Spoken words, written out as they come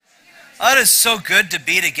It is so good to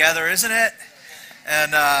be together, isn't it?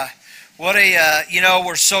 And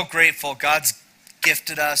we're so grateful. God's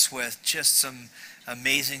gifted us with just some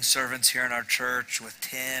amazing servants here in our church, with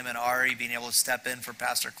Tim and Ari being able to step in for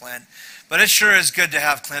Pastor Clint. But it sure is good to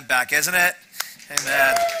have Clint back, isn't it?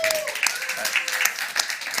 Amen.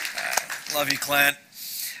 Love you, Clint.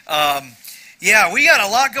 We got a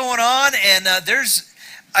lot going on, and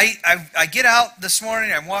I get out this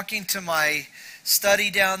morning. I'm walking to my study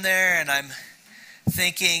down there, and I'm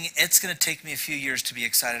thinking it's going to take me a few years to be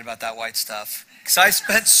excited about that white stuff, because I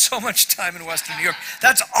spent so much time in Western New York.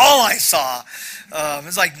 That's all I saw. It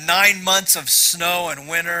was like 9 months of snow and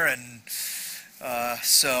winter, and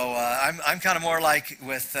so I'm kind of more like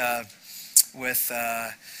with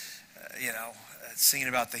singing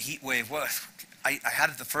about the heat wave. What I had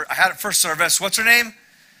it first service. What's her name?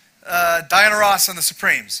 Diana Ross and the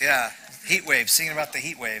Supremes. Yeah, heat wave. Singing about the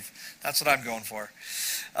heat wave. That's what I'm going for.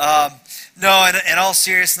 No, in all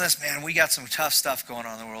seriousness, man, we got some tough stuff going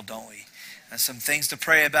on in the world, don't we? And some things to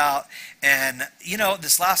pray about. And,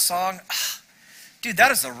 this last song, dude,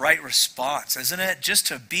 that is the right response, isn't it? Just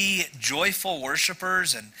to be joyful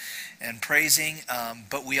worshipers and praising,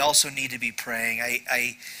 but we also need to be praying.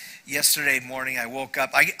 Yesterday morning, I woke up.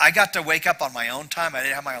 I got to wake up on my own time. I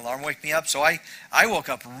didn't have my alarm wake me up, so I woke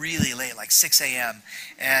up really late, like 6 a.m.,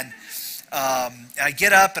 and I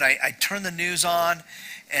get up and I turn the news on,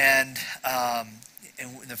 and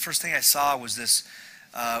the first thing I saw was this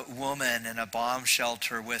woman in a bomb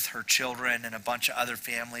shelter with her children and a bunch of other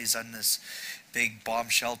families on this big bomb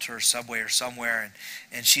shelter or subway or somewhere,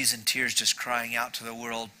 and she's in tears, just crying out to the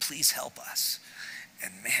world, "Please help us."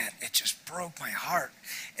 And man, it just broke my heart.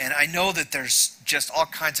 And I know that there's just all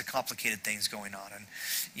kinds of complicated things going on, and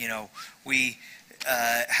we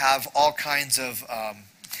have all kinds of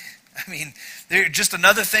they're just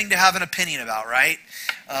another thing to have an opinion about, right?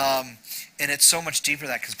 And it's so much deeper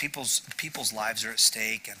than that, because people's lives are at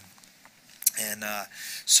stake, and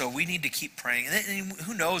so we need to keep praying. And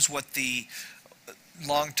who knows what the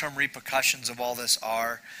long-term repercussions of all this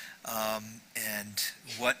are, and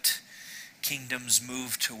what kingdoms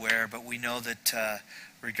move to where. But we know that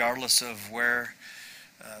regardless of where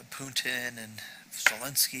Putin and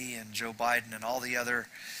Zelensky and Joe Biden and all the other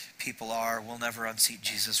people are, will never unseat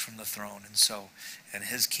Jesus from the throne, and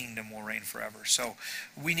his kingdom will reign forever. So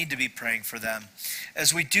we need to be praying for them.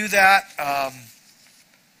 As we do that,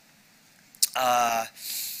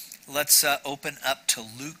 let's open up to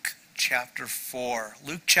Luke chapter 4.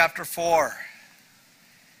 Luke chapter 4.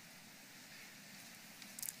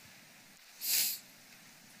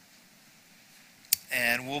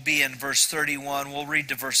 And we'll be in verse 31. We'll read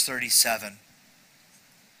to verse 37.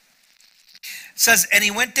 It says, "And he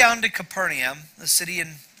went down to Capernaum, the city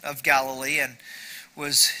of Galilee, and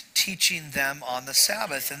was teaching them on the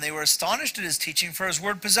Sabbath. And they were astonished at his teaching, for his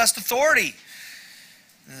word possessed authority.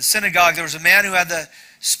 In the synagogue there was a man who had the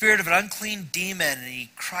spirit of an unclean demon, and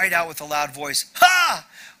he cried out with a loud voice, 'Ha!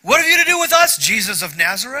 What have you to do with us, Jesus of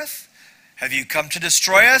Nazareth? Have you come to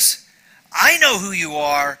destroy us? I know who you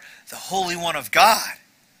are, the Holy One of God.'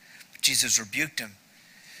 But Jesus rebuked him,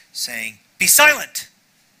 saying, 'Be silent,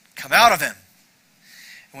 come out of him.'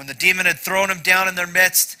 And when the demon had thrown him down in their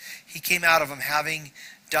midst, he came out of him, having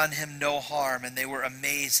done him no harm. And they were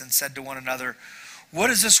amazed and said to one another, 'What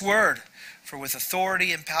is this word? For with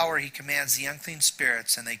authority and power he commands the unclean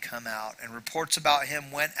spirits, and they come out.' And reports about him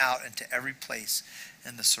went out into every place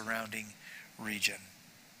in the surrounding region."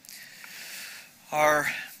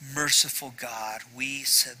 Our merciful God, we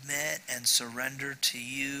submit and surrender to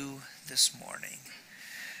you this morning.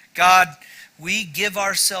 God, we give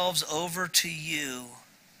ourselves over to you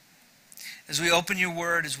as we open your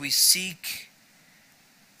word, as we seek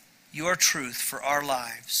your truth for our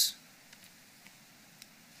lives,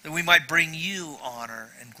 that we might bring you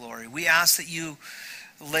honor and glory. We ask that you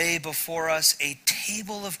lay before us a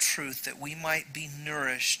table of truth, that we might be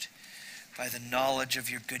nourished by the knowledge of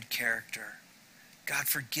your good character. God,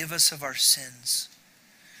 forgive us of our sins.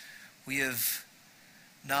 We have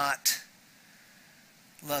not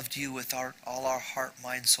loved you with all our heart,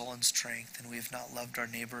 mind, soul, and strength, and we have not loved our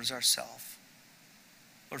neighbor as ourselves.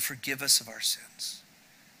 Lord, forgive us of our sins,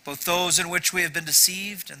 both those in which we have been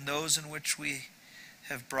deceived and those in which we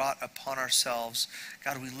have brought upon ourselves.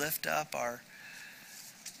 God, we lift up our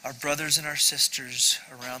brothers and our sisters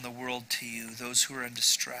around the world to you, those who are in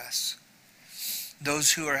distress,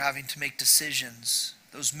 those who are having to make decisions,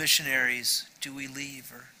 those missionaries, do we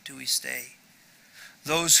leave or do we stay?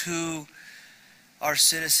 Those who are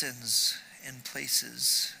citizens in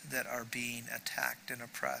places that are being attacked and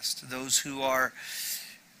oppressed, those who are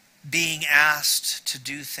being asked to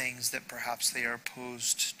do things that perhaps they are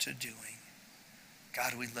opposed to doing.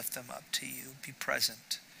 God, we lift them up to you. Be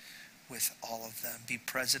present with all of them. Be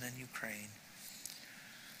present in Ukraine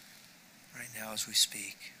right now as we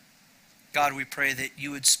speak. God, we pray that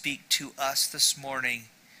you would speak to us this morning.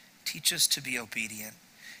 Teach us to be obedient.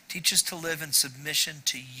 Teach us to live in submission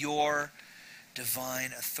to your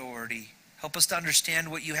divine authority. Help us to understand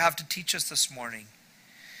what you have to teach us this morning.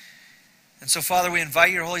 And so, Father, we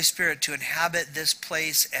invite your Holy Spirit to inhabit this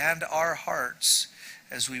place and our hearts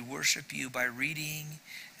as we worship you by reading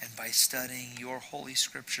and by studying your holy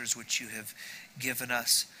scriptures, which you have given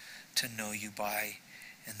us to know you by.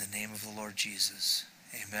 In the name of the Lord Jesus.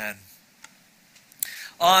 Amen.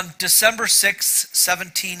 On December 6,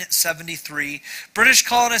 1773, British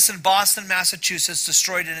colonists in Boston, Massachusetts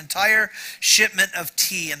destroyed an entire shipment of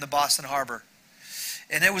tea in the Boston Harbor.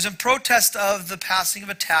 And it was in protest of the passing of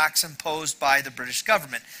a tax imposed by the British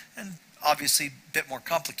government. And obviously a bit more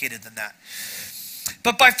complicated than that.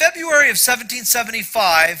 But by February of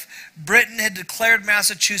 1775, Britain had declared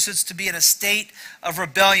Massachusetts to be in a state of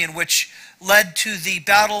rebellion, which led to the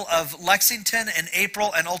Battle of Lexington in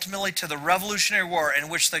April and ultimately to the Revolutionary War, in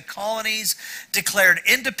which the colonies declared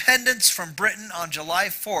independence from Britain on July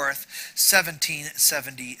 4th,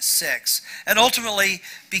 1776, and ultimately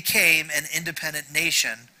became an independent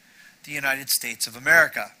nation, the United States of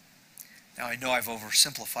America. Now, I know I've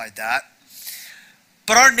oversimplified that,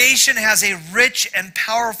 but our nation has a rich and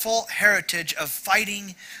powerful heritage of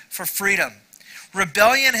fighting for freedom.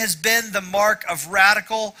 Rebellion has been the mark of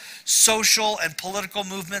radical social and political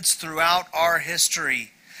movements throughout our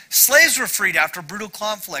history. Slaves were freed after brutal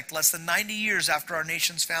conflict less than 90 years after our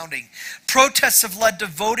nation's founding. Protests have led to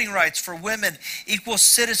voting rights for women, equal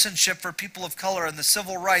citizenship for people of color, and the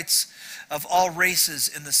civil rights of all races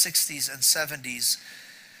in the 60s and 70s.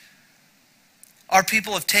 Our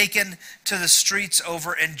people have taken to the streets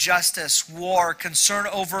over injustice, war, concern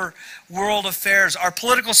over world affairs. Our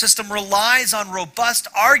political system relies on robust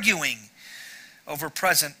arguing over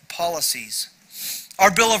present policies.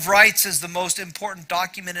 Our Bill of Rights is the most important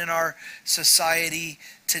document in our society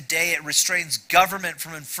today. It restrains government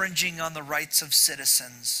from infringing on the rights of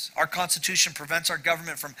citizens. Our Constitution prevents our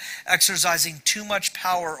government from exercising too much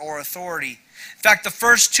power or authority. In fact, the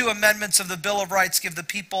first two amendments of the Bill of Rights give the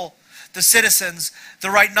people, the citizens, the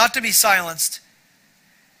right not to be silenced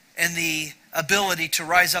and the ability to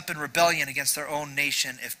rise up in rebellion against their own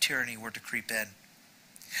nation if tyranny were to creep in.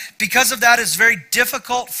 Because of that, it's very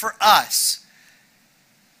difficult for us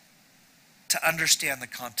to understand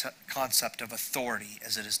the concept of authority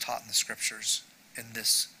as it is taught in the scriptures in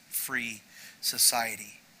this free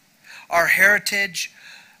society. Our heritage,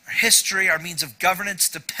 our history, our means of governance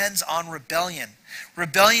depends on rebellion.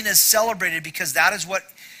 Rebellion is celebrated because that is what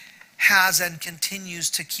has and continues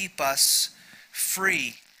to keep us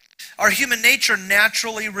free. Our human nature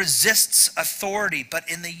naturally resists authority, but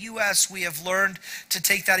in the U.S. we have learned to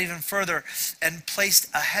take that even further and placed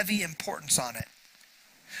a heavy importance on it.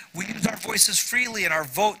 We use our voices freely and our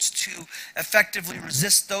votes to effectively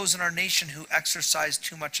resist those in our nation who exercise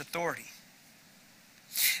too much authority.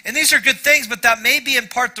 And these are good things, but that may be in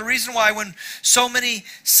part the reason why when so many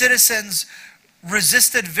citizens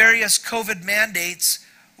resisted various COVID mandates,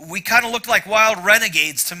 we kind of look like wild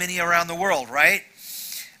renegades to many around the world, right?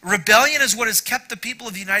 Rebellion is what has kept the people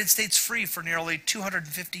of the United States free for nearly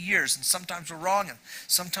 250 years. And sometimes we're wrong and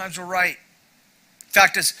sometimes we're right. In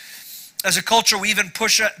fact, as a culture, we even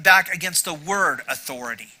push back against the word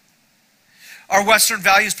authority. Our Western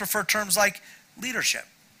values prefer terms like leadership.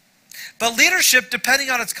 But leadership, depending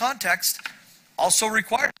on its context, also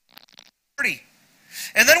requires authority.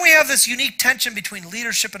 And then we have this unique tension between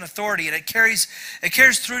leadership and authority, and it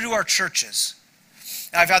carries through to our churches.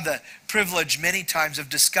 I've had the privilege many times of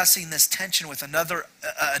discussing this tension with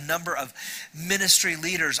a number of ministry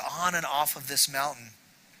leaders on and off of this mountain.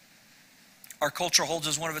 Our culture holds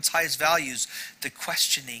as one of its highest values the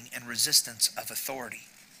questioning and resistance of authority.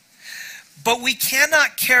 But we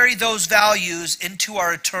cannot carry those values into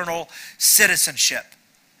our eternal citizenship.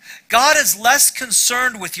 God is less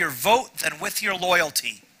concerned with your vote than with your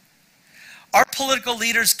loyalty. Our political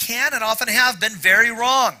leaders can and often have been very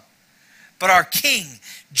wrong. But our King,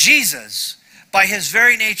 Jesus, by his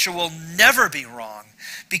very nature will never be wrong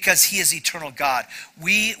because he is eternal God.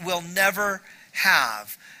 We will never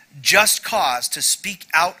have just cause to speak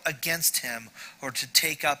out against him or to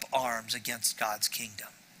take up arms against God's kingdom.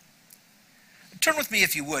 Turn with me,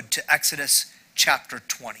 if you would, to Exodus chapter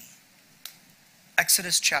 20.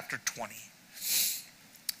 Exodus chapter 20.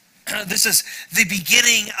 This is the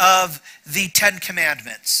beginning of the Ten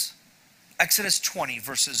Commandments. Exodus 20,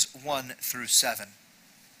 verses 1 through 7.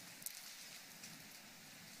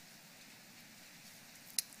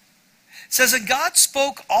 It says, and God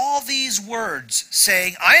spoke all these words,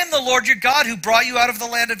 saying, I am the Lord your God who brought you out of the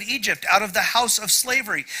land of Egypt, out of the house of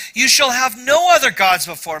slavery. You shall have no other gods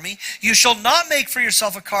before me. You shall not make for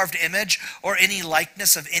yourself a carved image or any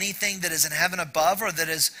likeness of anything that is in heaven above, or that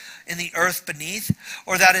is in the earth beneath,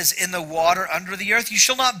 or that is in the water under the earth. You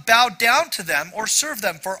shall not bow down to them or serve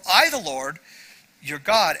them, for I, the Lord your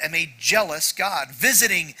God, am a jealous God,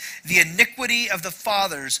 visiting the iniquity of the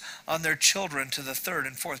fathers on their children to the third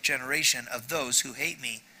and fourth generation of those who hate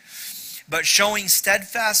me, but showing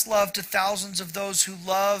steadfast love to thousands of those who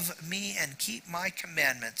love me and keep my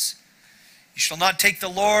commandments. You shall not take the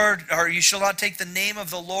name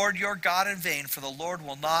of the Lord your God in vain, for the Lord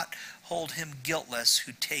will not hold him guiltless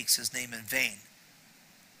who takes his name in vain.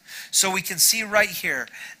 So we can see right here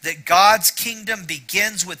that God's kingdom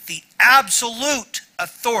begins with the absolute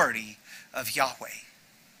authority of Yahweh.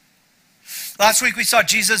 Last week we saw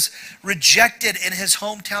Jesus rejected in his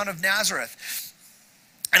hometown of Nazareth.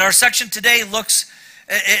 And our section today looks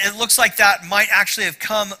like that might actually have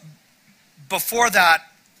come before that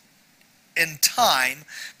in time,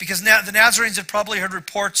 because now the Nazarenes had probably heard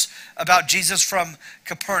reports about Jesus from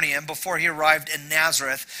Capernaum before he arrived in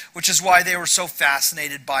Nazareth, which is why they were so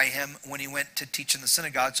fascinated by him when he went to teach in the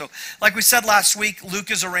synagogue. So like we said last week, Luke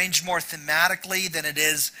is arranged more thematically than it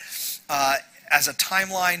is as a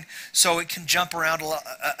timeline, so it can jump around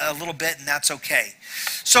a little bit, and that's okay.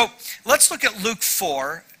 So let's look at Luke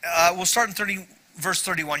 4. We'll start in verse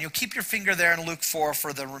 31. You'll keep your finger there in Luke 4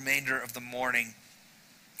 for the remainder of the morning.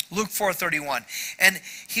 Luke 4:31. And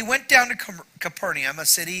he went down to Capernaum, a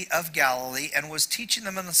city of Galilee, and was teaching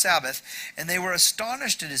them on the Sabbath. And they were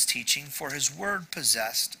astonished at his teaching, for his word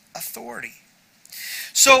possessed authority.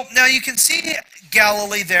 So now you can see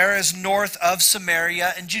Galilee there is north of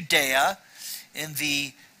Samaria and Judea in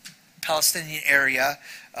the Palestinian area,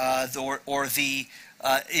 or the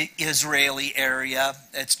Israeli area.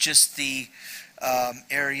 It's just the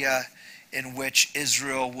area in which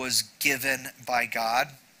Israel was given by God.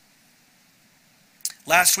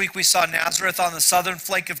 Last week we saw Nazareth on the southern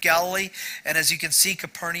flank of Galilee, and as you can see,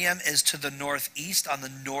 Capernaum is to the northeast on the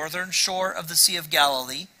northern shore of the Sea of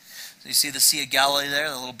Galilee. So you see the Sea of Galilee there,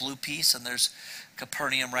 the little blue piece, and there's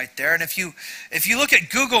Capernaum right there. And if you look at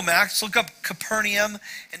Google Maps, look up Capernaum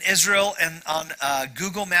in Israel and on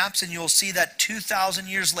Google Maps, and you'll see that 2,000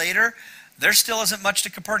 years later, there still isn't much to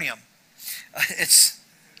Capernaum.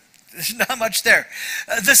 There's not much there.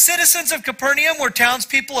 The citizens of Capernaum were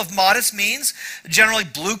townspeople of modest means, generally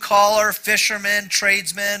blue-collar, fishermen,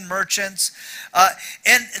 tradesmen, merchants.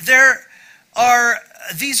 And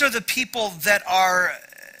these are the people that are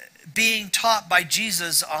being taught by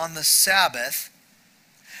Jesus on the Sabbath.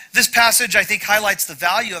 This passage, I think, highlights the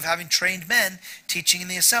value of having trained men teaching in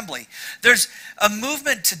the assembly. There's a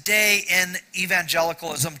movement today in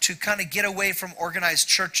evangelicalism to kind of get away from organized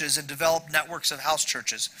churches and develop networks of house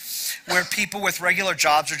churches, where people with regular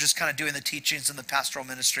jobs are just kind of doing the teachings and the pastoral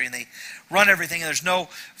ministry, and they run everything, and there's no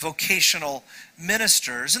vocational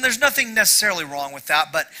ministers. And there's nothing necessarily wrong with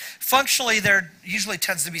that, but functionally there usually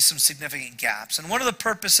tends to be some significant gaps. And one of the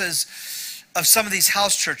purposes of some of these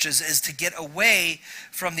house churches is to get away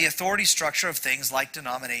from the authority structure of things like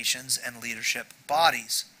denominations and leadership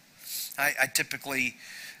bodies. I typically,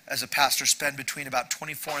 as a pastor, spend between about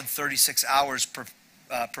 24 and 36 hours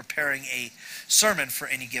preparing a sermon for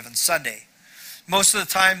any given Sunday. Most of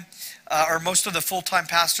the time, or most of the full-time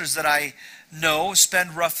pastors that I know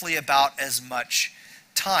spend roughly about as much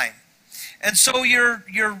time. And so your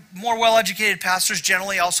more well-educated pastors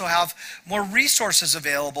generally also have more resources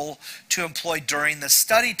available to employ during the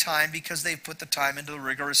study time, because they've put the time into the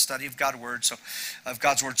rigorous study of God's word. So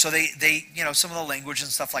they some of the language and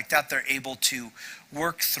stuff like that, they're able to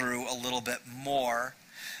work through a little bit more.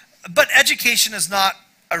 But education is not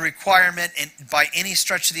a requirement by any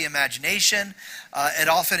stretch of the imagination. It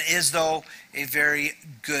often is, though, a very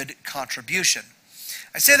good contribution.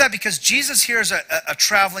 I say that because Jesus here is a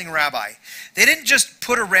traveling rabbi. They didn't just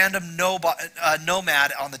put a random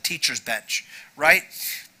nomad on the teacher's bench, right?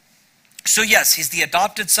 So yes, he's the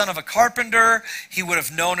adopted son of a carpenter. He would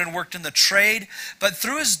have known and worked in the trade. But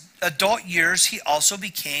through his adult years, he also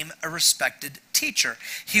became a respected teacher.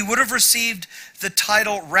 He would have received the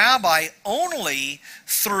title rabbi only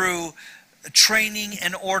through training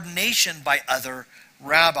and ordination by other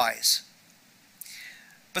rabbis.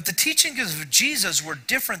 But the teachings of Jesus were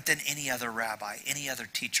different than any other rabbi, any other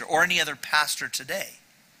teacher, or any other pastor today.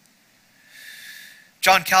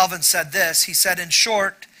 John Calvin said this. He said, in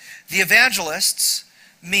short, the evangelists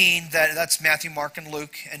mean that's Matthew, Mark, and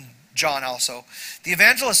Luke, and John also. The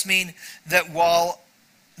evangelists mean that while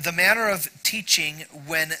the manner of teaching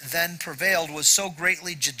when then prevailed was so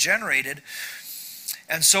greatly degenerated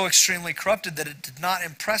and so extremely corrupted that it did not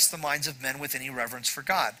impress the minds of men with any reverence for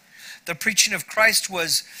God. The preaching of Christ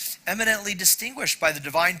was eminently distinguished by the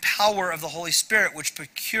divine power of the Holy Spirit, which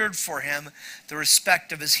procured for him the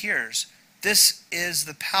respect of his hearers. This is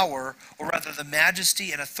the power, or rather the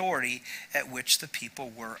majesty and authority, at which the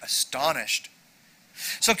people were astonished.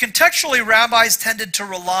 So contextually, rabbis tended to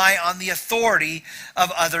rely on the authority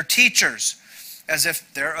of other teachers, as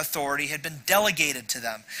if their authority had been delegated to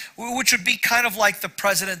them, which would be kind of like the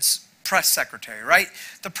president's press secretary, right?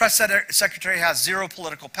 The press secretary has zero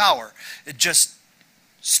political power. It just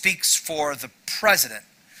speaks for the president.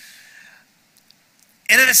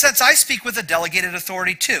 And in a sense, I speak with a delegated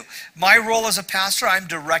authority too. My role as a pastor, I'm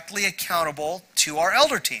directly accountable to our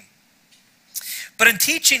elder team. But in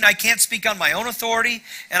teaching, I can't speak on my own authority,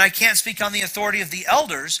 and I can't speak on the authority of the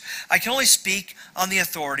elders. I can only speak on the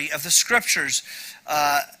authority of the Scriptures.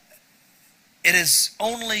 It is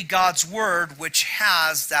only God's Word which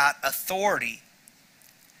has that authority.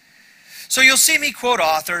 So you'll see me quote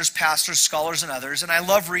authors, pastors, scholars, and others, and I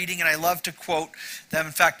love reading and I love to quote them.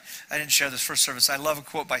 In fact, I didn't share this first service. I love a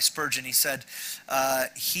quote by Spurgeon. He said,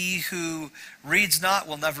 he who reads not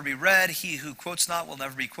will never be read. He who quotes not will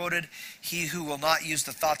never be quoted. He who will not use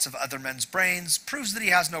the thoughts of other men's brains proves that he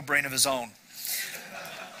has no brain of his own.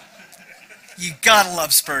 You gotta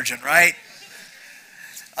love Spurgeon, right?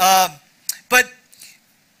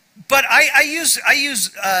 But I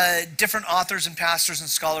use different authors and pastors and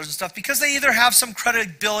scholars and stuff because they either have some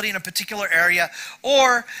credibility in a particular area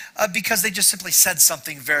or because they just simply said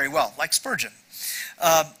something very well, like Spurgeon.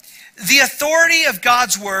 The authority of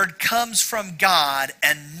God's Word comes from God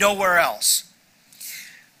and nowhere else.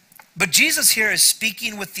 But Jesus here is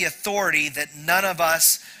speaking with the authority that none of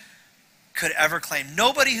us could ever claim.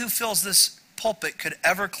 Nobody who fills this pulpit could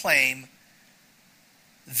ever claim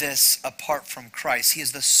this apart from Christ. He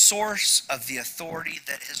is the source of the authority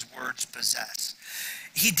that his words possess.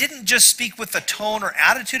 He didn't just speak with the tone or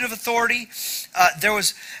attitude of authority. There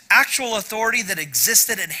was actual authority that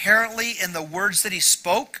existed inherently in the words that he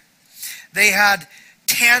spoke. They had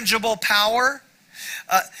tangible power.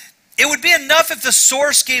 It would be enough if the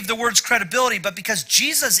source gave the words credibility, but because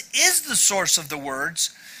Jesus is the source of the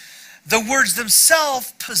words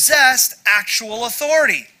themselves possessed actual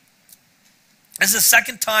authority. This is the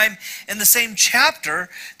second time in the same chapter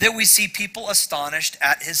that we see people astonished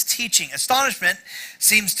at his teaching. Astonishment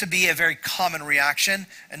seems to be a very common reaction,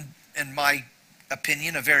 and in my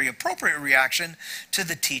opinion, a very appropriate reaction to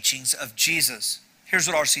the teachings of Jesus. Here's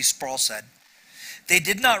what R.C. Sproul said. They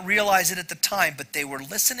did not realize it at the time, but they were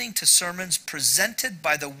listening to sermons presented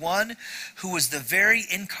by the one who was the very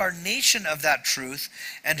incarnation of that truth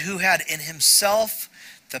and who had in himself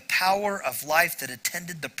the power of life that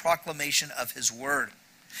attended the proclamation of his word.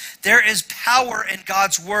 There is power in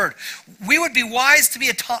God's word. We would be wise to be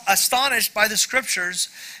astonished by the scriptures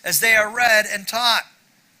as they are read and taught.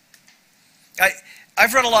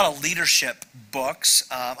 I've read a lot of leadership books.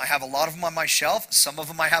 I have a lot of them on my shelf. Some of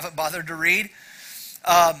them I haven't bothered to read.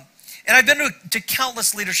 And I've been to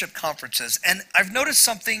countless leadership conferences. And I've noticed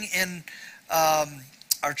something in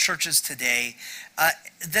our churches today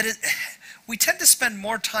we tend to spend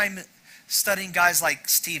more time studying guys like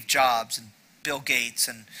Steve Jobs and Bill Gates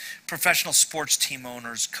and professional sports team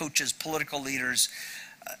owners, coaches, political leaders.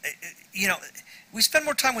 We spend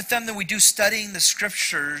more time with them than we do studying the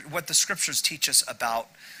scripture, what the scriptures teach us about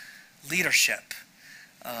leadership.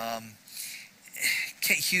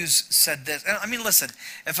 Kent Hughes said this. I mean, listen,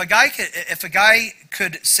 if a guy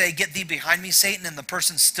could say, "Get thee behind me, Satan," and the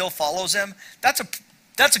person still follows him, that's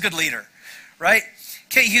a good leader, right?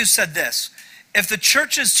 Kent Hughes said this. If the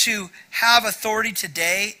church is to have authority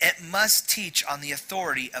today, it must teach on the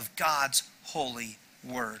authority of God's holy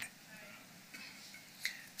word.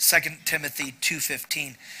 2 Timothy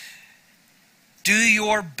 2:15. Do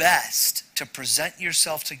your best to present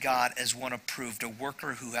yourself to God as one approved, a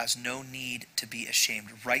worker who has no need to be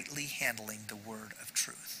ashamed, rightly handling the word of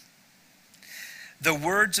truth. The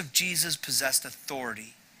words of Jesus possessed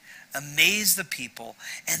authority, amazed the people,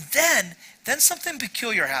 and then something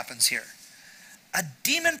peculiar happens here. A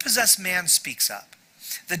demon-possessed man speaks up.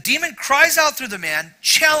 The demon cries out through the man,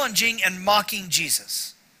 challenging and mocking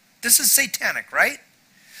Jesus. This is satanic, right?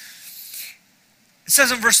 It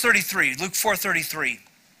says in verse 33, Luke 4:33.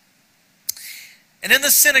 And in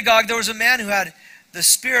the synagogue there was a man who had the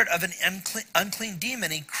spirit of an unclean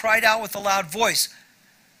demon. He cried out with a loud voice,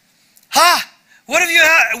 "Ha! What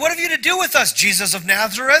have you to do with us, Jesus of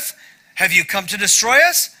Nazareth? Have you come to destroy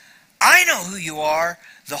us? I know who you are,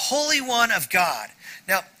 the Holy One of God."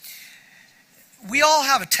 Now, we all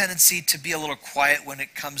have a tendency to be a little quiet when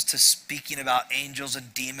it comes to speaking about angels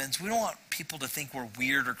and demons. We don't want people to think we're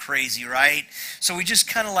weird or crazy, right? So we just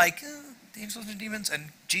kind of like, angels and demons and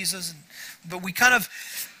Jesus. But we kind of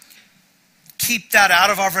keep that out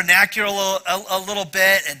of our vernacular a little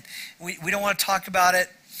bit, and we don't want to talk about it.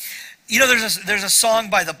 You know, there's a song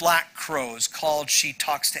by the Black Crowes called She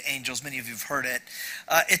Talks to Angels. Many of you have heard it.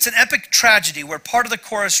 It's an epic tragedy where part of the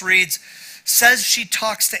chorus reads, says she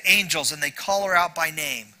talks to angels and they call her out by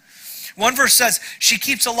name. One verse says, she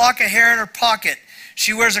keeps a lock of hair in her pocket.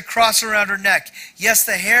 She wears a cross around her neck. Yes,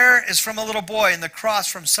 the hair is from a little boy and the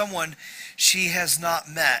cross from someone she has not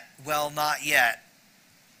met. Well, not yet.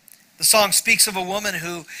 The song speaks of a woman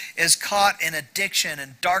who is caught in addiction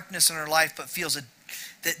and darkness in her life, but feels that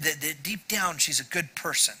deep down she's a good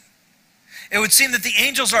person. It would seem that the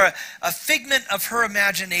angels are a figment of her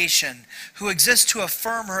imagination who exist to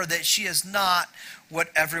affirm her that she is not what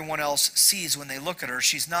everyone else sees when they look at her.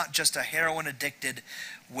 She's not just a heroin-addicted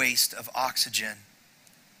waste of oxygen,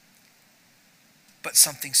 but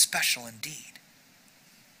something special indeed.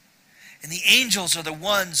 And the angels are the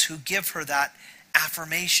ones who give her that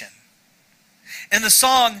affirmation. In the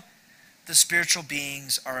song, the spiritual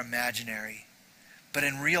beings are imaginary, but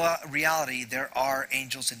in reality, there are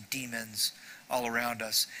angels and demons all around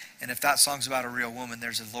us. And if that song's about a real woman,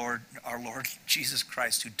 there's our Lord Jesus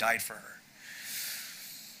Christ who died for her.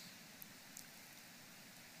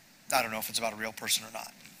 I don't know if it's about a real person or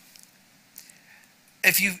not.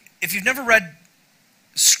 If you've never read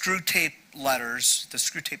Screwtape Letters, the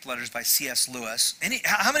Screwtape Letters by C.S. Lewis,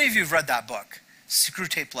 how many of you have read that book,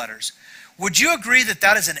 Screwtape Letters? Would you agree that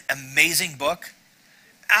that is an amazing book?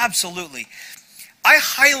 Absolutely. I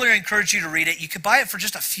highly encourage you to read it. You could buy it for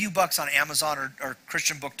just a few bucks on Amazon or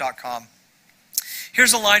christianbook.com.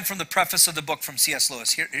 Here's a line from the preface of the book from C.S.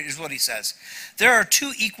 Lewis. Here's what he says. There are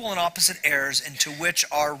two equal and opposite errors into which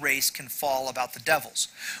our race can fall about the devils.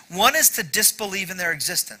 One is to disbelieve in their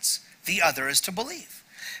existence. The other is to believe,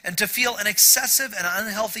 and to feel an excessive and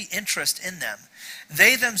unhealthy interest in them.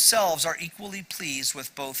 They themselves are equally pleased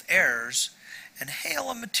with both errors and hail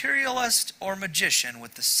a materialist or magician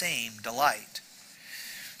with the same delight.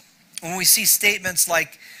 When we see statements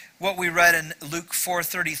like what we read in Luke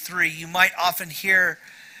 4:33, you might often hear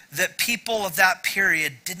that people of that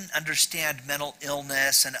period didn't understand mental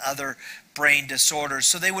illness and other brain disorders.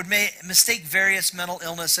 So they would mistake various mental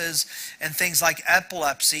illnesses and things like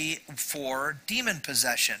epilepsy for demon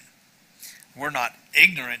possession. We're not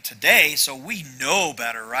ignorant today, so we know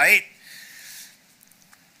better, right?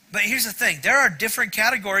 But here's the thing. There are different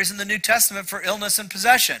categories in the New Testament for illness and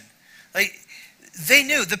possession. They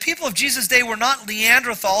knew. The people of Jesus' day were not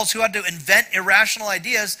Neanderthals who had to invent irrational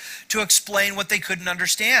ideas to explain what they couldn't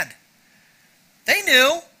understand. They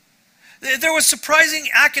knew. There was surprising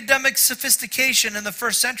academic sophistication in the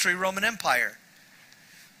first century Roman Empire.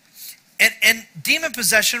 And demon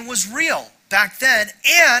possession was real back then,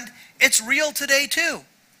 and it's real today too.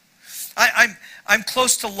 I'm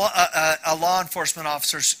close to a law enforcement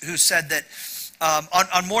officer who said that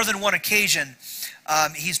on more than one occasion,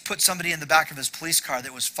 he's put somebody in the back of his police car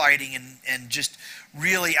that was fighting and just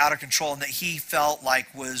really out of control and that he felt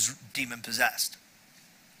like was demon possessed.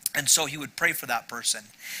 And so he would pray for that person.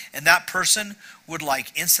 And that person would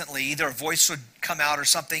like instantly, either a voice would come out or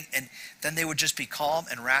something, and then they would just be calm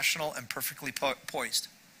and rational and perfectly poised.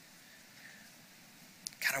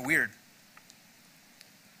 Kind of weird.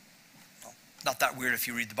 Well, not that weird if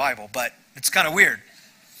you read the Bible, but it's kind of weird.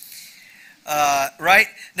 Right?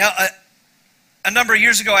 Now, a number of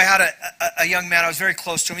years ago, I had a young man. I was very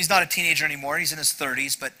close to him. He's not a teenager anymore. He's in his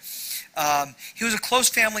 30s, but he was a close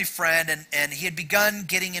family friend, and he had begun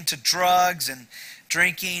getting into drugs and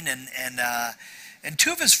drinking, and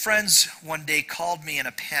two of his friends one day called me in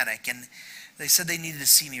a panic, and they said they needed to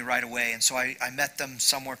see me right away. And so I met them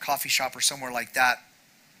somewhere, coffee shop or somewhere like that.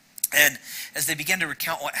 And as they began to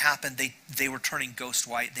recount what happened, they were turning ghost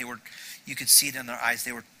white. You could see it in their eyes.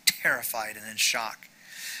 They were terrified and in shock.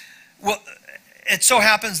 Well, it so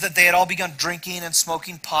happens that they had all begun drinking and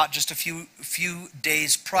smoking pot just a few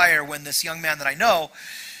days prior when this young man that I know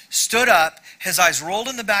stood up, his eyes rolled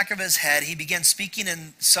in the back of his head. He began speaking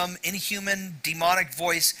in some inhuman, demonic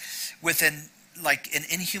voice with an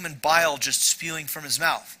inhuman bile just spewing from his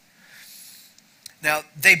mouth. Now,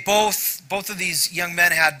 they both of these young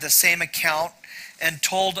men had the same account and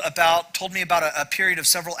told me about a period of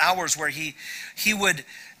several hours where he would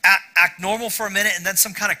act normal for a minute and then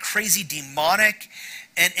some kind of crazy demonic,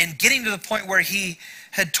 and getting to the point where he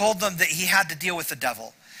had told them that he had to deal with the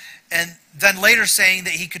devil. And then later saying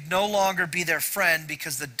that he could no longer be their friend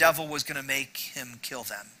because the devil was going to make him kill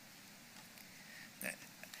them.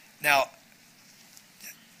 Now,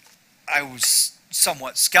 I was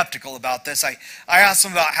somewhat skeptical about this. I asked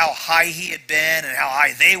him about how high he had been and how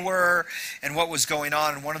high they were and what was going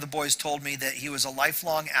on. And one of the boys told me that he was a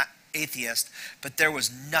lifelong atheist, but there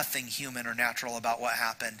was nothing human or natural about what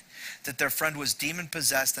happened, that their friend was demon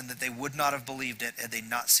possessed and that they would not have believed it had they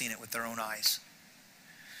not seen it with their own eyes.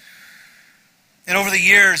 And over the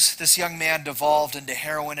years, this young man devolved into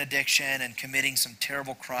heroin addiction and committing some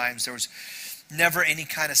terrible crimes. There was never any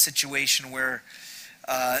kind of situation where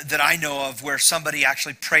that I know of where somebody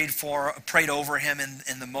actually prayed over him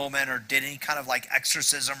in the moment or did any kind of like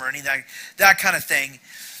exorcism or anything, that kind of thing.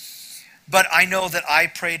 But I know that I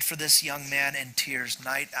prayed for this young man in tears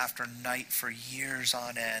night after night for years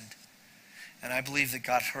on end. And I believe that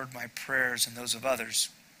God heard my prayers and those of others.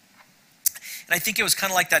 And I think it was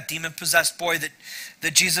kind of like that demon-possessed boy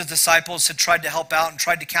that Jesus' disciples had tried to help out and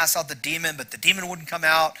tried to cast out the demon, but the demon wouldn't come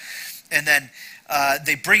out. And then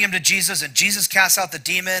they bring him to Jesus, and Jesus casts out the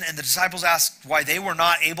demon, and the disciples asked why they were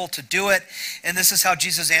not able to do it. And this is how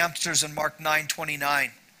Jesus answers in Mark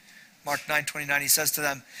 9:29. Mark 9:29, he says to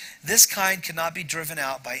them, "This kind cannot be driven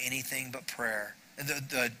out by anything but prayer." And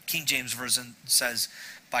the King James Version says,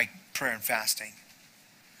 by prayer and fasting.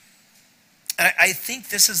 And I think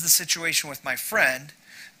this is the situation with my friend,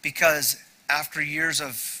 because after years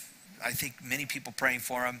of, I think, many people praying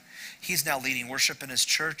for him, he's now leading worship in his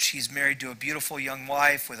church. He's married to a beautiful young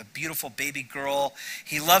wife with a beautiful baby girl.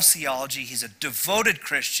 He loves theology. He's a devoted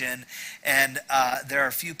Christian. And there are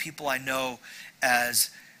a few people I know as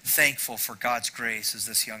thankful for God's grace as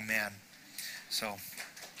this young man. So,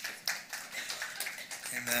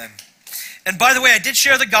 amen. And by the way, I did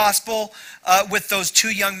share the gospel with those two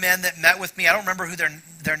young men that met with me. I don't remember who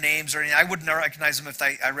their names or anything. I wouldn't recognize them if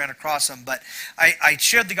I ran across them. But I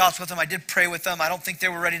shared the gospel with them. I did pray with them. I don't think they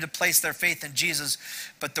were ready to place their faith in Jesus.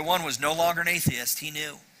 But the one was no longer an atheist. He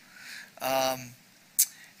knew. And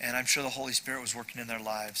I'm sure the Holy Spirit was working in their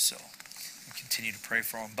lives. So I continue to pray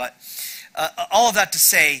for them. But all of that to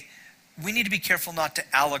say, we need to be careful not to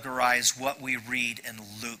allegorize what we read in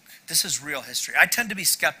Luke. This is real history. I tend to be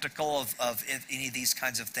skeptical of any of these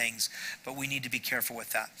kinds of things, but we need to be careful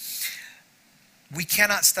with that. We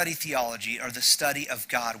cannot study theology or the study of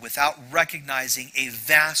God without recognizing a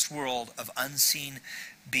vast world of unseen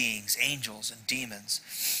beings, angels and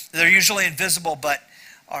demons. They're usually invisible, but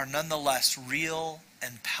are nonetheless real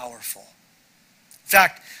and powerful. In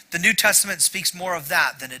fact, the New Testament speaks more of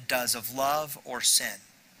that than it does of love or sin.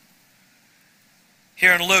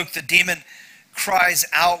 Here in Luke, the demon cries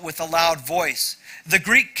out with a loud voice. The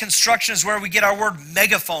Greek construction is where we get our word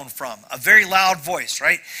megaphone from, a very loud voice,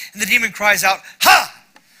 right? And the demon cries out, "Ha!"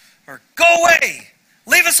 or "Go away!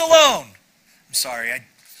 Leave us alone!" I'm sorry, I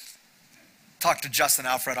talked to Justin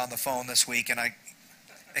Alfred on the phone this week, and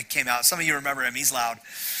it came out. Some of you remember him, he's loud.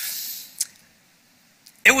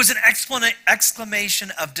 It was an exclamation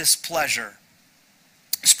of displeasure.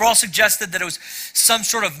 Sproul suggested that it was some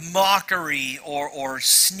sort of mockery or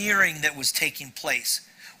sneering that was taking place.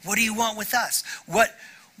 What do you want with us? What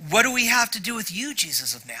do we have to do with you,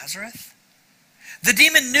 Jesus of Nazareth? The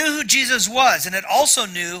demon knew who Jesus was, and it also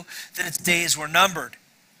knew that its days were numbered.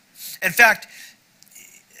 In fact,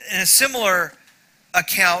 in a similar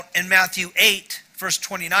account in Matthew 8, verse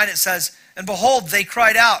 29, it says, "And behold, they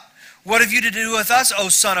cried out, 'What have you to do with us, O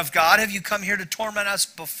Son of God? Have you come here to torment us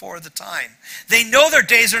before the time?'" They know their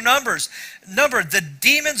days are numbered. The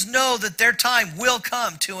demons know that their time will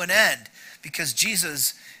come to an end because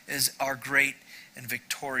Jesus is our great and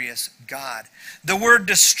victorious God. The word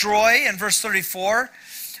destroy in verse 34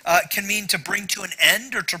 can mean to bring to an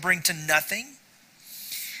end or to bring to nothing.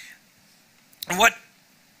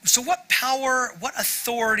 So what power, what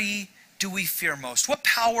authority do we fear most? What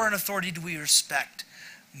power and authority do we respect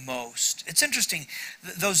most? It's interesting.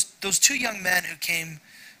 Those two young men who came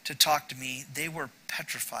to talk to me, they were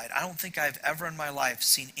petrified. I don't think I've ever in my life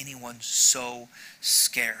seen anyone so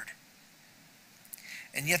scared.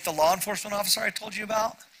 And yet the law enforcement officer I told you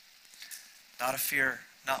about, not a fear,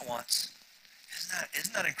 not once.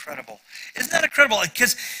 Isn't that incredible? Isn't that incredible?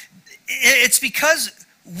 Because it's because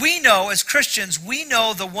we know as Christians, we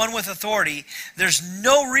know the one with authority. There's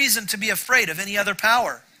no reason to be afraid of any other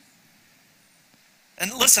power.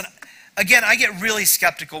 And listen, again, I get really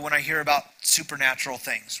skeptical when I hear about supernatural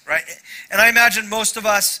things, right? And I imagine most of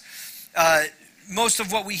us, most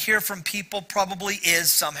of what we hear from people probably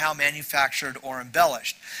is somehow manufactured or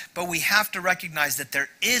embellished. But we have to recognize that there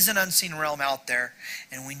is an unseen realm out there,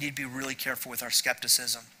 and we need to be really careful with our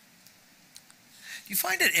skepticism. Do you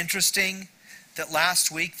find it interesting that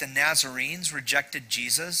last week the Nazarenes rejected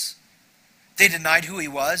Jesus? They denied who he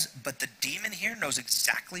was, but the demon here knows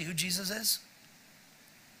exactly who Jesus is?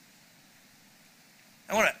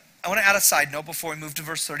 I I want to add a side note before we move to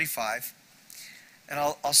verse 35. And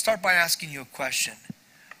I'll start by asking you a question.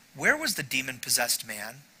 Where was the demon-possessed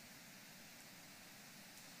man?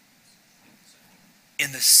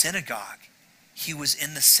 In the synagogue. He was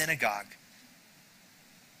in the synagogue.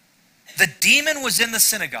 The demon was in the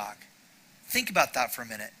synagogue. Think about that for a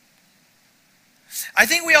minute. I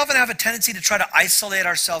think we often have a tendency to try to isolate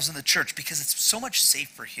ourselves in the church because it's so much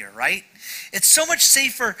safer here, right? It's so much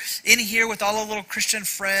safer in here with all the little Christian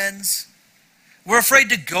friends. We're afraid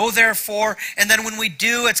to go there and then when we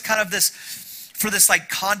do, it's kind of this like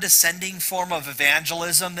condescending form of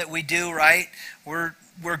evangelism that we do, right? We're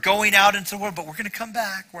going out into the world, but we're going to come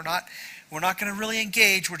back. We're not going to really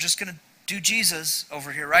engage. We're just going to do Jesus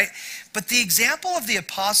over here, right? But the example of the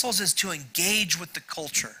apostles is to engage with the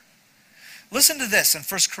culture. Listen to this in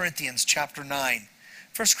 1 Corinthians chapter 9.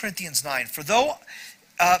 1 Corinthians 9. For though,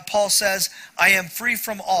 Paul says, I am free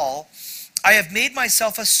from all, I have made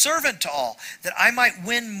myself a servant to all, that I might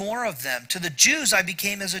win more of them. To the Jews I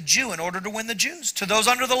became as a Jew in order to win the Jews. To those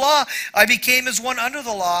under the law I became as one under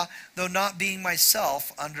the law, though not being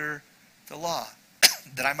myself under the law,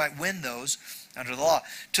 that I might win those under the law.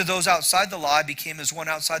 To those outside the law I became as one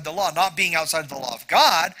outside the law, not being outside the law of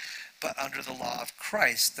God, but under the law of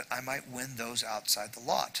Christ, that I might win those outside the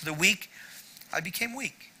law. To the weak, I became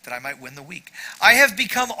weak, that I might win the weak. I have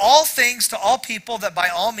become all things to all people, that by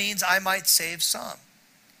all means I might save some.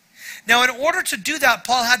 Now, in order to do that,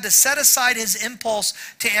 Paul had to set aside his impulse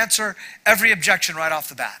to answer every objection right off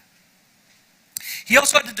the bat. He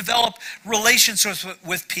also had to develop relationships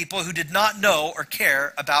with people who did not know or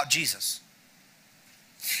care about Jesus.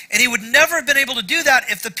 And he would never have been able to do that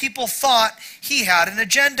if the people thought he had an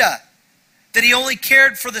agenda, that he only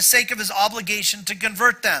cared for the sake of his obligation to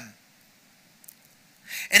convert them.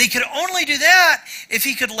 And he could only do that if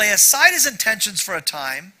he could lay aside his intentions for a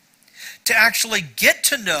time to actually get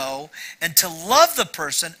to know and to love the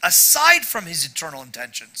person aside from his eternal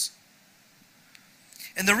intentions.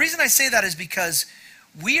 And the reason I say that is because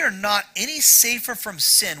we are not any safer from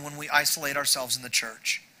sin when we isolate ourselves in the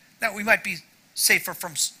church. Now, we might be safer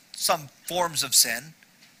from some forms of sin,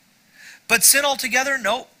 but sin altogether,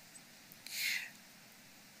 no.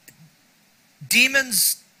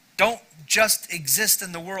 Demons don't just exist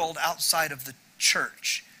in the world outside of the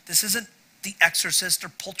church. This isn't The Exorcist or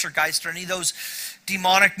Poltergeist or any of those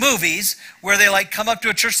demonic movies where they like come up to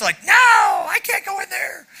a church and like, no, I can't go in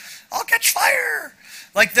there. I'll catch fire.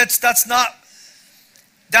 Like that's not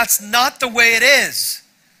the way it is,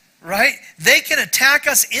 right? They can attack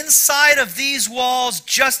us inside of these walls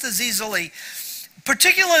just as easily,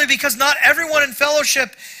 particularly because not everyone in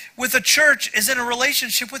fellowship with a church is in a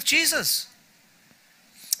relationship with Jesus.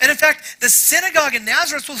 And in fact, the synagogue in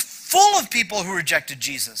Nazareth was full of people who rejected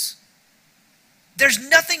Jesus. There's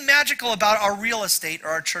nothing magical about our real estate or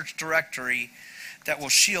our church directory that will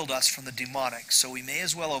shield us from the demonic. So we may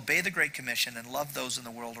as well obey the Great Commission and love those in the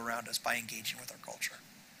world around us by engaging with our culture.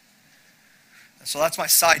 And so that's my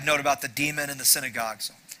side note about the demon in the synagogue.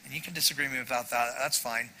 So, and you can disagree with me about that. That's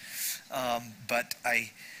fine. But I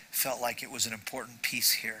felt like it was an important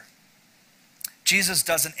piece here. Jesus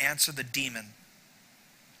doesn't answer the demon,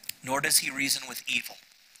 nor does he reason with evil.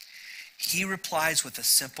 He replies with a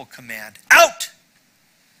simple command, out!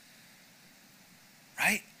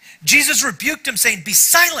 Right? Jesus rebuked him saying, be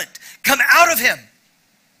silent, come out of him.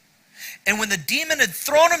 And when the demon had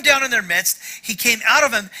thrown him down in their midst, he came out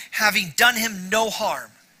of him having done him no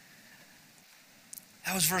harm.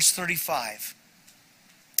 That was verse 35.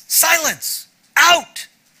 Silence, out!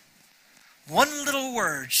 One little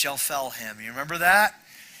word shall fell him. You remember that?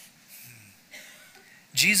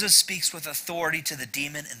 Jesus speaks with authority to the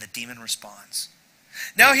demon, and the demon responds.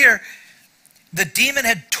 Now here, the demon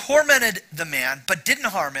had tormented the man, but didn't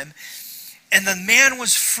harm him, and the man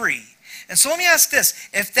was free. And so let me ask this.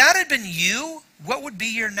 If that had been you, what would be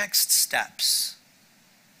your next steps?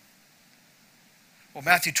 Well,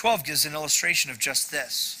 Matthew 12 gives an illustration of just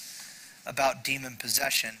this, about demon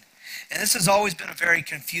possession. And this has always been a very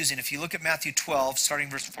confusing, if you look at Matthew 12, starting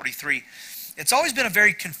verse 43, it's always been a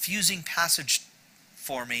very confusing passage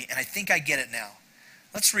for me, and I think I get it now.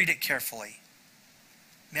 Let's read it carefully.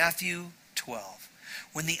 Matthew 12.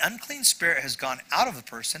 When the unclean spirit has gone out of a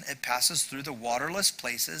person, it passes through the waterless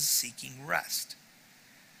places seeking rest,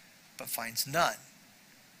 but finds none.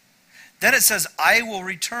 Then it says, I will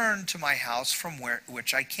return to my house from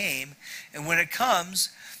which I came, and when it comes,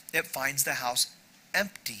 it finds the house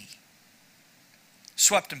empty,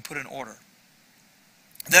 swept and put in order.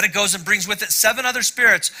 Then it goes and brings with it 7 other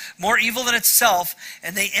spirits, more evil than itself,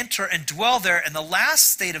 and they enter and dwell there, and the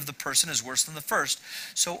last state of the person is worse than the first.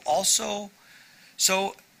 So also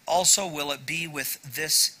will it be with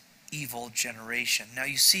this evil generation. Now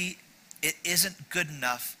you see, it isn't good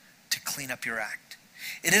enough to clean up your act.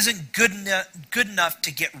 It isn't good enough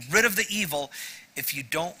to get rid of the evil if you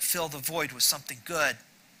don't fill the void with something good.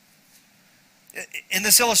 In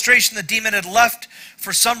this illustration, the demon had left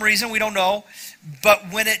for some reason, we don't know, but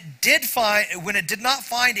when it did not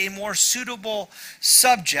find a more suitable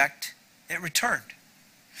subject, it returned.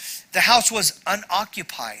 The house was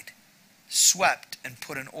unoccupied, swept, and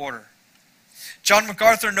put in order. John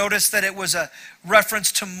MacArthur noticed that it was a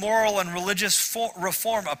reference to moral and religious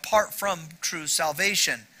reform apart from true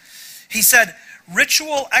salvation. He said,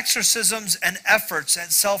 ritual exorcisms and efforts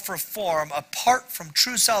at self-reform apart from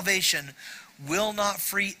true salvation will not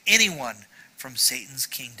free anyone from Satan's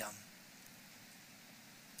kingdom.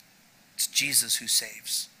 It's Jesus who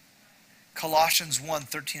saves. Colossians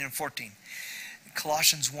 1:13 and 14.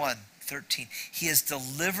 Colossians 1:13. He has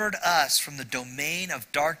delivered us from the domain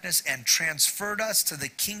of darkness and transferred us to the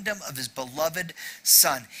kingdom of his beloved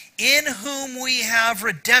Son, in whom we have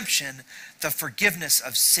redemption, the forgiveness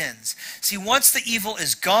of sins. See, once the evil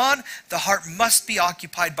is gone, the heart must be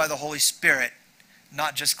occupied by the Holy Spirit,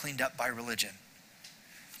 not just cleaned up by religion.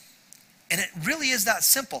 And it really is that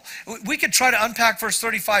simple. We could try to unpack verse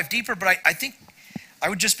 35 deeper, but I think I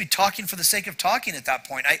would just be talking for the sake of talking at that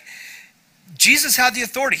point. Jesus had the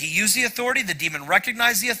authority. He used the authority. The demon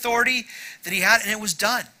recognized the authority that he had, and it was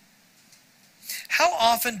done. How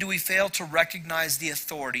often do we fail to recognize the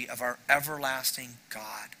authority of our everlasting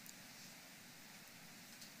God?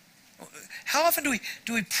 How often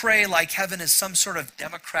do we pray like heaven is some sort of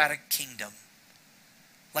democratic kingdom?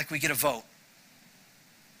 Like we get a vote?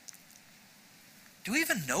 Do we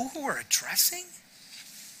even know who we're addressing?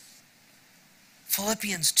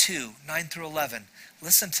 Philippians 2:9-11.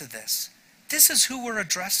 Listen to this. This is who we're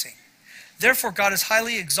addressing. Therefore, God has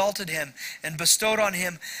highly exalted him and bestowed on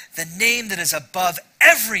him the name that is above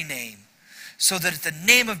every name, so that at the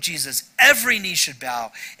name of Jesus, every knee should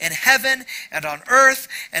bow in heaven and on earth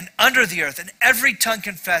and under the earth, and every tongue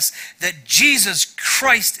confess that Jesus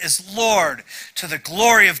Christ is Lord, to the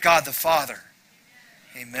glory of God the Father.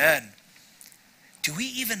 Amen. Do we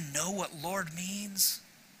even know what Lord means?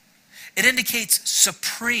 It indicates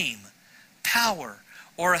supreme power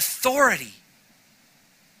or authority.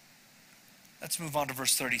 Let's move on to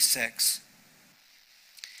verse 36.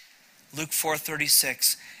 Luke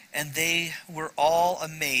 4:36. And they were all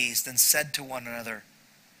amazed and said to one another,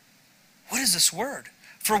 what is this word?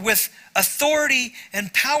 For with authority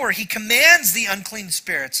and power he commands the unclean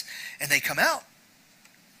spirits, and they come out.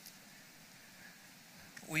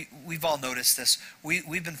 We've all noticed this.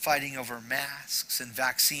 We've been fighting over masks and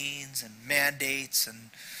vaccines and mandates and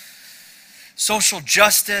social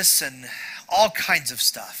justice and all kinds of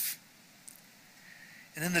stuff.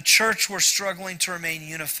 And in the church, we're struggling to remain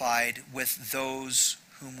unified with those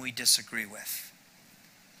whom we disagree with.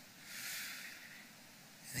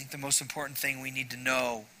 I think the most important thing we need to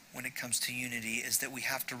know when it comes to unity is that we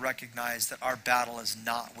have to recognize that our battle is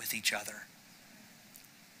not with each other.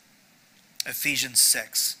 Ephesians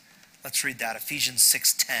 6. Let's read that. Ephesians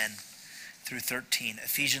 6:10-13.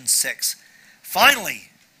 Ephesians 6. Finally,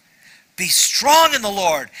 be strong in the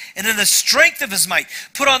Lord and in the strength of his might.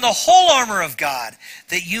 Put on the whole armor of God,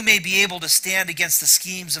 that you may be able to stand against the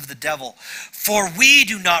schemes of the devil. For we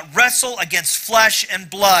do not wrestle against flesh and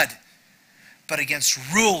blood, but against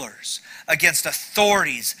rulers, against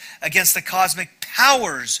authorities, against the cosmic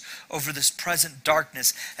powers over this present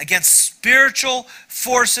darkness, against spiritual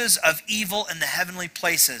forces of evil in the heavenly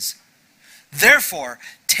places. Therefore,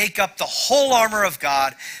 take up the whole armor of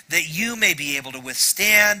God, that you may be able to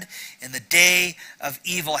withstand in the day of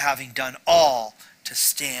evil, having done all to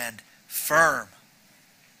stand firm.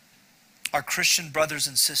 Our Christian brothers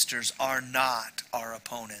and sisters are not our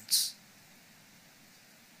opponents.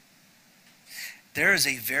 There is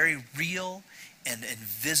a very real and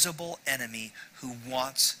invisible enemy who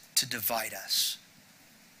wants to divide us.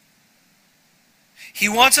 He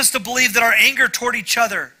wants us to believe that our anger toward each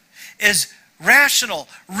other is rational,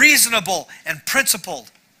 reasonable, and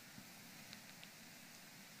principled.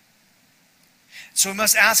 So we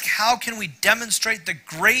must ask, how can we demonstrate the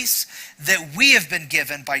grace that we have been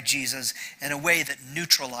given by Jesus in a way that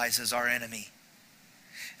neutralizes our enemy?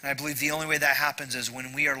 And I believe the only way that happens is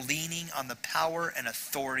when we are leaning on the power and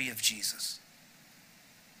authority of Jesus.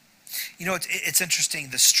 You know, it's interesting.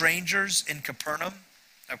 The strangers in Capernaum,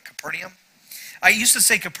 I used to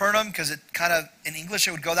say Capernaum because it kind of, in English,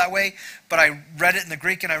 it would go that way. But I read it in the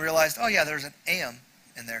Greek and I realized, oh yeah, there's an am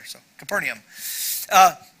in there. So Capernaum.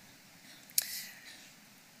 The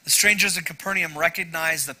strangers in Capernaum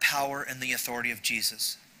recognized the power and the authority of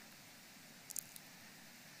Jesus.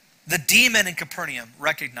 The demon in Capernaum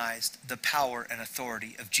recognized the power and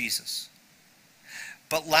authority of Jesus.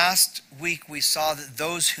 But last week we saw that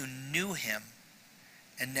those who knew him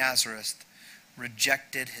in Nazareth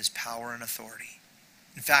rejected his power and authority.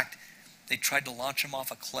 In fact, they tried to launch him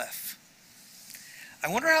off a cliff.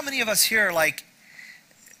 I wonder how many of us here are like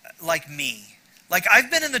me. Like,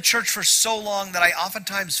 I've been in the church for so long that I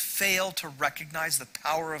oftentimes fail to recognize the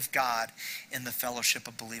power of God in the fellowship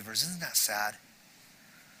of believers. Isn't that sad?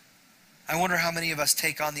 I wonder how many of us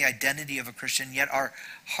take on the identity of a Christian, yet our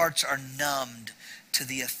hearts are numbed to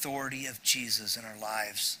the authority of Jesus in our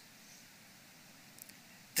lives.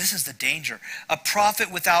 This is the danger. A prophet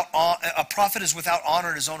is without honor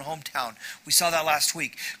in his own hometown. We saw that last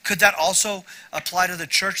week. Could that also apply to the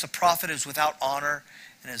church? The prophet is without honor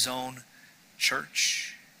in his own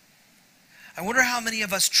church. I wonder how many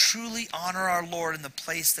of us truly honor our Lord in the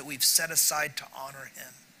place that we've set aside to honor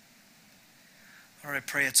him. Lord, I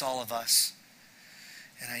pray it's all of us.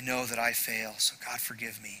 And I know that I fail, so God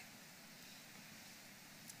forgive me.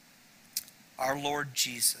 Our Lord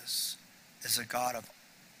Jesus is a God of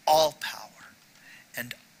all power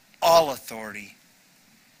and all authority.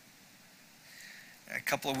 A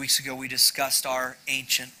couple of weeks ago we discussed our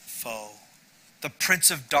ancient foe. The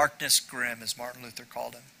Prince of Darkness Grim, as Martin Luther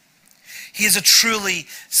called him. He is a truly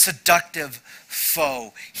seductive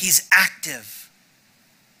foe. He's active.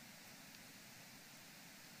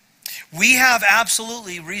 We have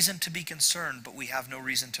absolutely reason to be concerned, but we have no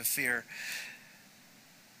reason to fear.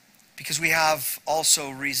 Because we have also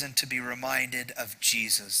reason to be reminded of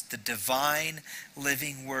Jesus, the divine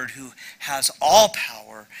living Word who has all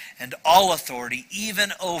power and all authority,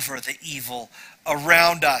 even over the evil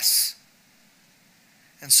around us.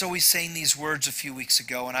 And so we sang these words a few weeks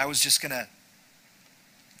ago, and I was just gonna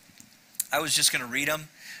read them,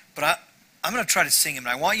 but I'm gonna try to sing them.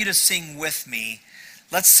 And I want you to sing with me.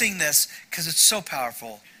 Let's sing this because it's so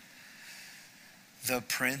powerful. The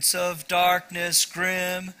Prince of Darkness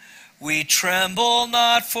Grim, we tremble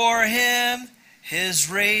not for him. His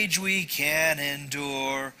rage we can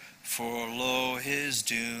endure, for lo, his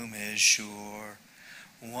doom is sure.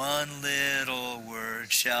 One little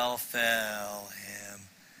word shall fell him.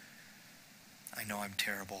 I know I'm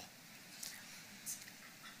terrible.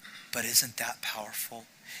 But isn't that powerful?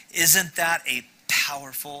 Isn't that a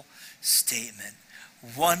powerful statement?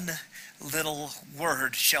 One little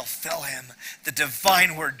word shall fell him. The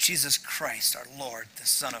divine word, Jesus Christ, our Lord, the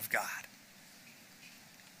Son of God.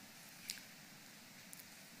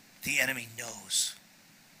 The enemy knows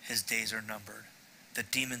his days are numbered. The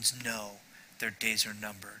demons know their days are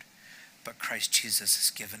numbered. But Christ Jesus has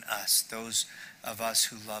given us, those of us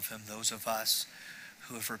who love him, those of us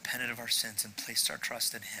who have repented of our sins and placed our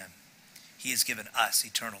trust in him, he has given us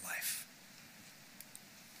eternal life.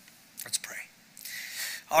 Let's pray.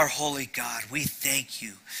 Our holy God, we thank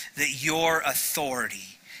you that your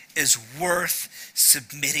authority is worth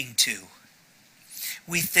submitting to.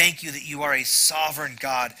 We thank you that you are a sovereign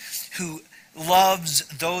God who loves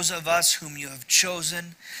those of us whom you have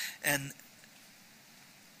chosen and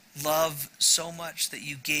love so much that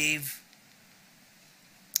you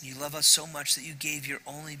love us so much that you gave your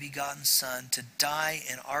only begotten Son to die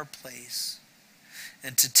in our place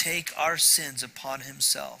and to take our sins upon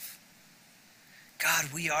himself.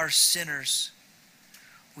 God, we are sinners.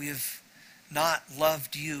 We have not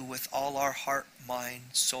loved you with all our heart, mind,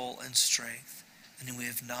 soul, and strength. And we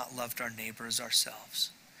have not loved our neighbor as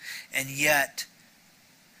ourselves. And yet,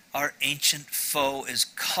 our ancient foe is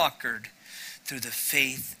conquered through the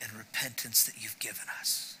faith and repentance that you've given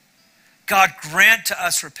us. God, grant to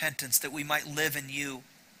us repentance that we might live in you,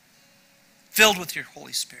 filled with your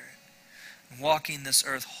Holy Spirit, and walking this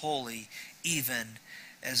earth holy, even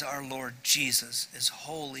as our Lord Jesus is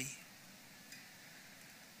holy.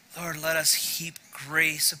 Lord, let us heap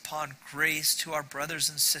grace upon grace to our brothers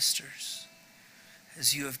and sisters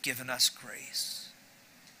as you have given us grace.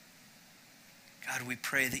 God, we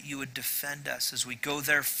pray that you would defend us as we go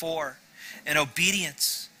therefore in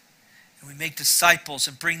obedience, and we make disciples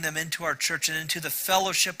and bring them into our church and into the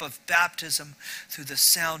fellowship of baptism through the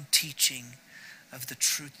sound teaching of the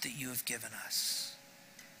truth that you have given us.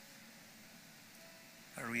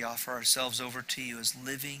 Lord, we offer ourselves over to you as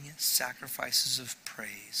living sacrifices of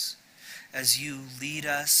praise as you lead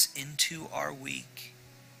us into our week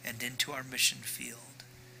and into our mission field.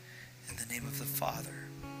 In the name of the Father,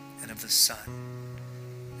 and of the Son,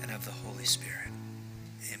 and of the Holy Spirit.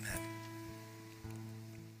 Amen.